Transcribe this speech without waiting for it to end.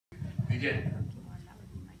again.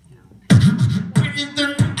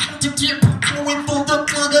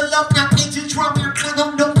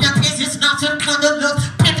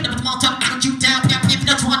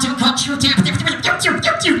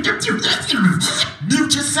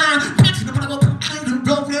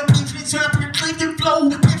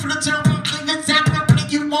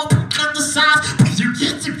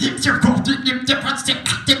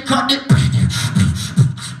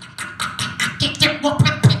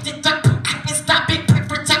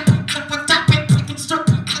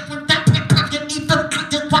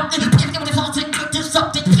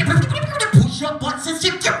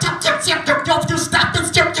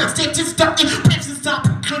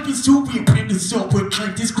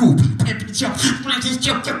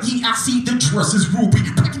 I see the dress is ruby.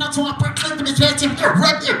 Breaking out to my break, living this bad tip. You're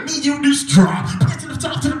right there, me, you need strong. Get to the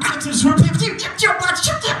top to the back to the swim. You get your watch,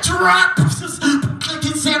 you get drunk.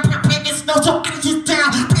 Making sound, making snow, so get it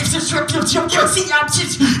down. Makes a strip, you see, I'm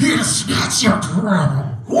just here to snatch your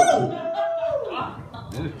crown. Woo!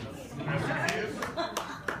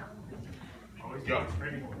 Always go.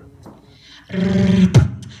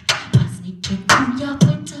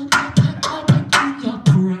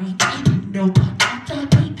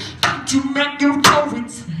 To make you go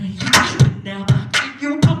insane. Now I give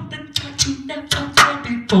you something that you never saw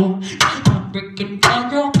before. I'm breaking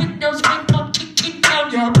down your windows when I'm kicking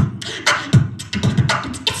down your.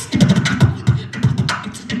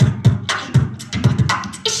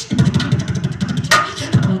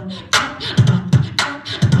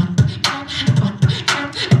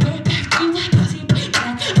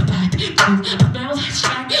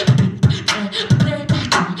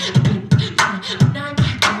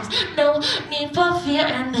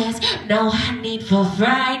 No need for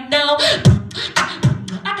right now.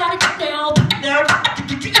 I gotta get down, now.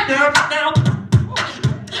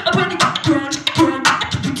 I'm ready to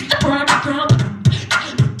ground.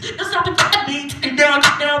 There's nothing I need to get down.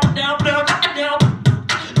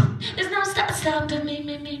 There's no stopping me,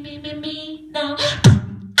 no.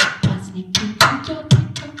 Just need to put your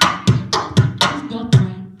feet on your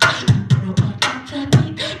brain. Nobody can me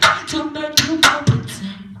to make you go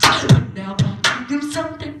insane. But now I can do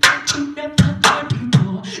something.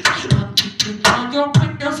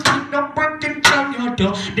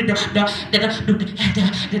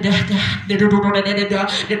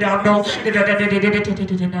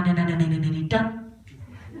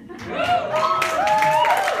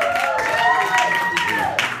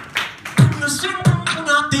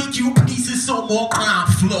 So more clown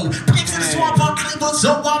flow. Mix and swap on flavor,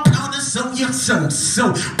 so I'm down and so you're so.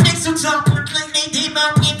 Mix and talk and play, they did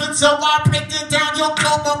my even so I break it down your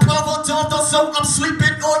cover, so I'm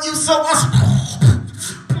sleeping on you, so I'm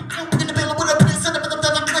in the middle with a place in the middle of the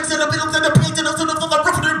clicks in the middle of the paint and the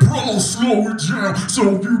rough and roll, slow it down,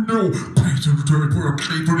 so you know. Paint to the dirt, we're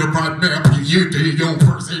clean for the right man, you did your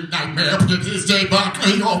person nightmare, get this day by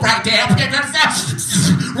clean, all right there,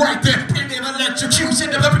 right there, and then electrocution,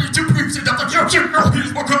 the liberty to use it, you know,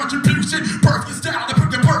 here's my contribution, birth is down, I put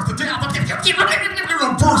the birth down,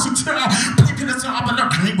 I'm versatile, picking the top and I'm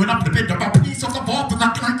clean when I'm the bit of my piece of the vault, and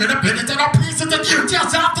I'm clanking a bit, and I'm piece of the you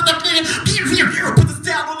just after the clean, here, put this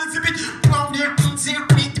down on this bit, from there,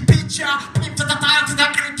 paint the picture, paint to the fire, to the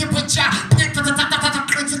cranky picture, paint to the cranky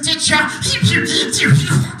picture, get ya.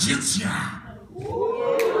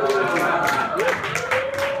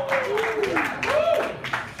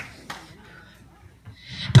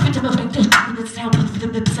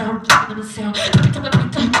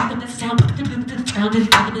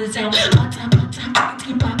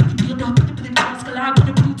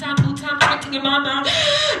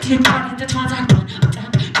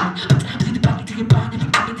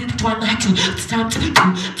 It's time to do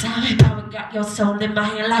time. Now I got your soul in my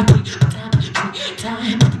hand like we.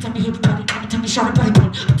 Time. Tell me everybody, tell me short break.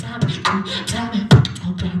 Time. Put it down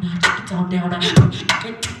now, take it all down now. Get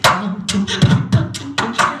it down to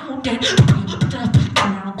down, then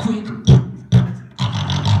down quick.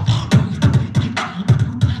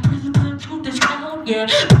 Yeah,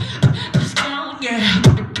 this down, yeah.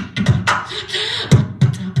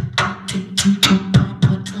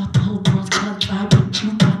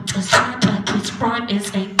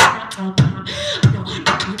 Is ain't that all time. No, you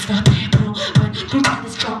can't stop it, no. When you got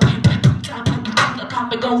this strong and every time you come, the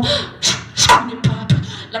pop and go shooting pop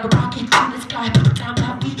like a rocket to the sky. Time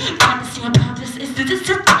that we understand how this is that's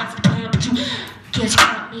the plan, but you can't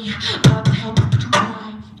stop me. All the help but you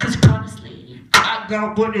cry. Cause honestly, I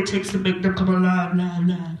got what it takes to make them come alive, live.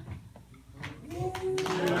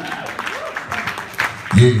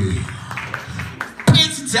 Yeah.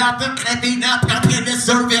 Top and clapping up, I'm in the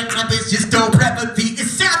serving, it's just no remedy. It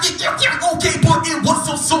sounded okay, but it was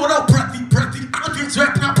some sort of breathy.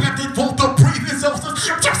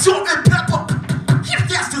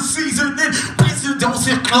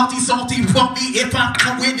 salty for me if I'm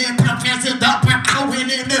going in, I'm passing up, I'm going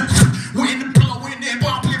in, when I'm blowing in,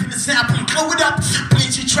 I'm giving the sound, blow it up,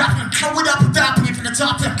 bitch, you trapping, blow it up, without giving the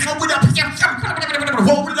top, blow it up,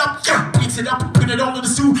 roll it up, mix it up, put it all in the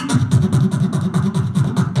soup.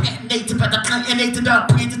 But I'm playing it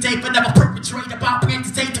about me today, but never perpetrate about me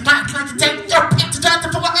today. To find time to take your to time to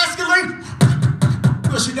escalate.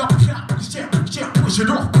 Push it up, push it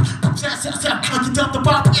up. Like it up the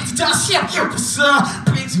bar, it's just what's up?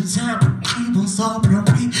 Brings you down, cables all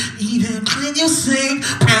broken. Even when you sing,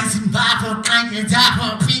 rising vibe, like a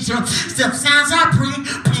dive, feature. Step sounds I bring,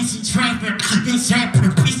 brings you trapping, it's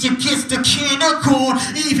happening. Brings you kiss the kindergarten.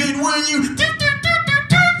 Even when you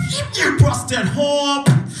bust that horn.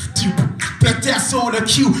 Bet that's all the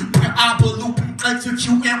cue. Where I believe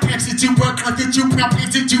execute and execute work like a Jew. Now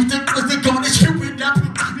execute the they're gonna shoot it up.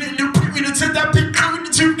 Then you bring it to that big going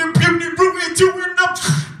to the beauty room and do it up.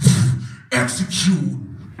 Execute.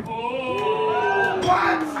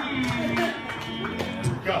 What?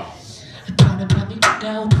 Go. Gonna probably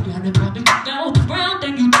go round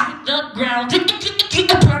and you hit the ground.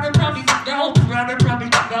 Gonna probably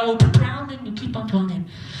go round and you keep on pulling.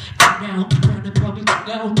 Now, gonna probably go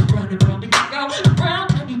round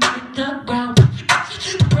and you hit the ground.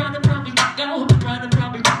 Gonna probably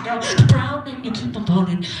go round and you keep on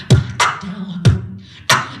pulling down.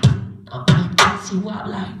 I'm gonna kiss you out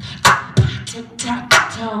like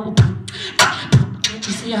tic-tac-toe. Can't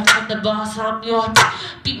you see I'm the boss? I'm your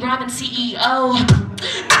Beatrhyme CEO.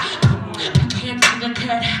 You can't even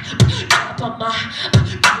get up on my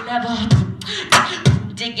level.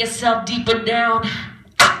 Dig yourself deeper down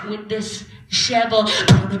with this shovel.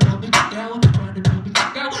 Run around me down, run around me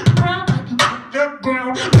down, round and you hit the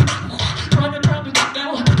ground. Run around me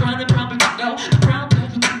down, run around me down, round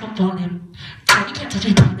and you keep on falling. Now you can't touch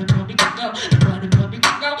me. Run around me down, run around me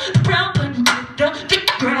down, round and you hit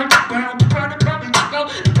the ground. Run around me down,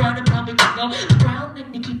 run around me down, round and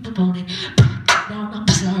you keep on falling. Now I'm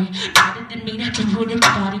sorry, I didn't mean to ruin your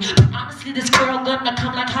body. But honestly, this girl gonna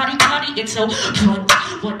come like hottie toddy. It's so fun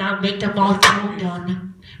when I make them all feel done.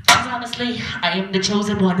 Cause honestly, I am the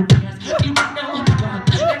chosen one. Because you know about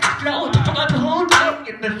the flow. For the whole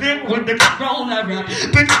thing in the thing with the control. I rap,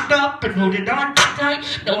 pick it up and hold it on tight.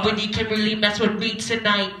 Nobody can really mess with me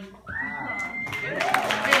tonight.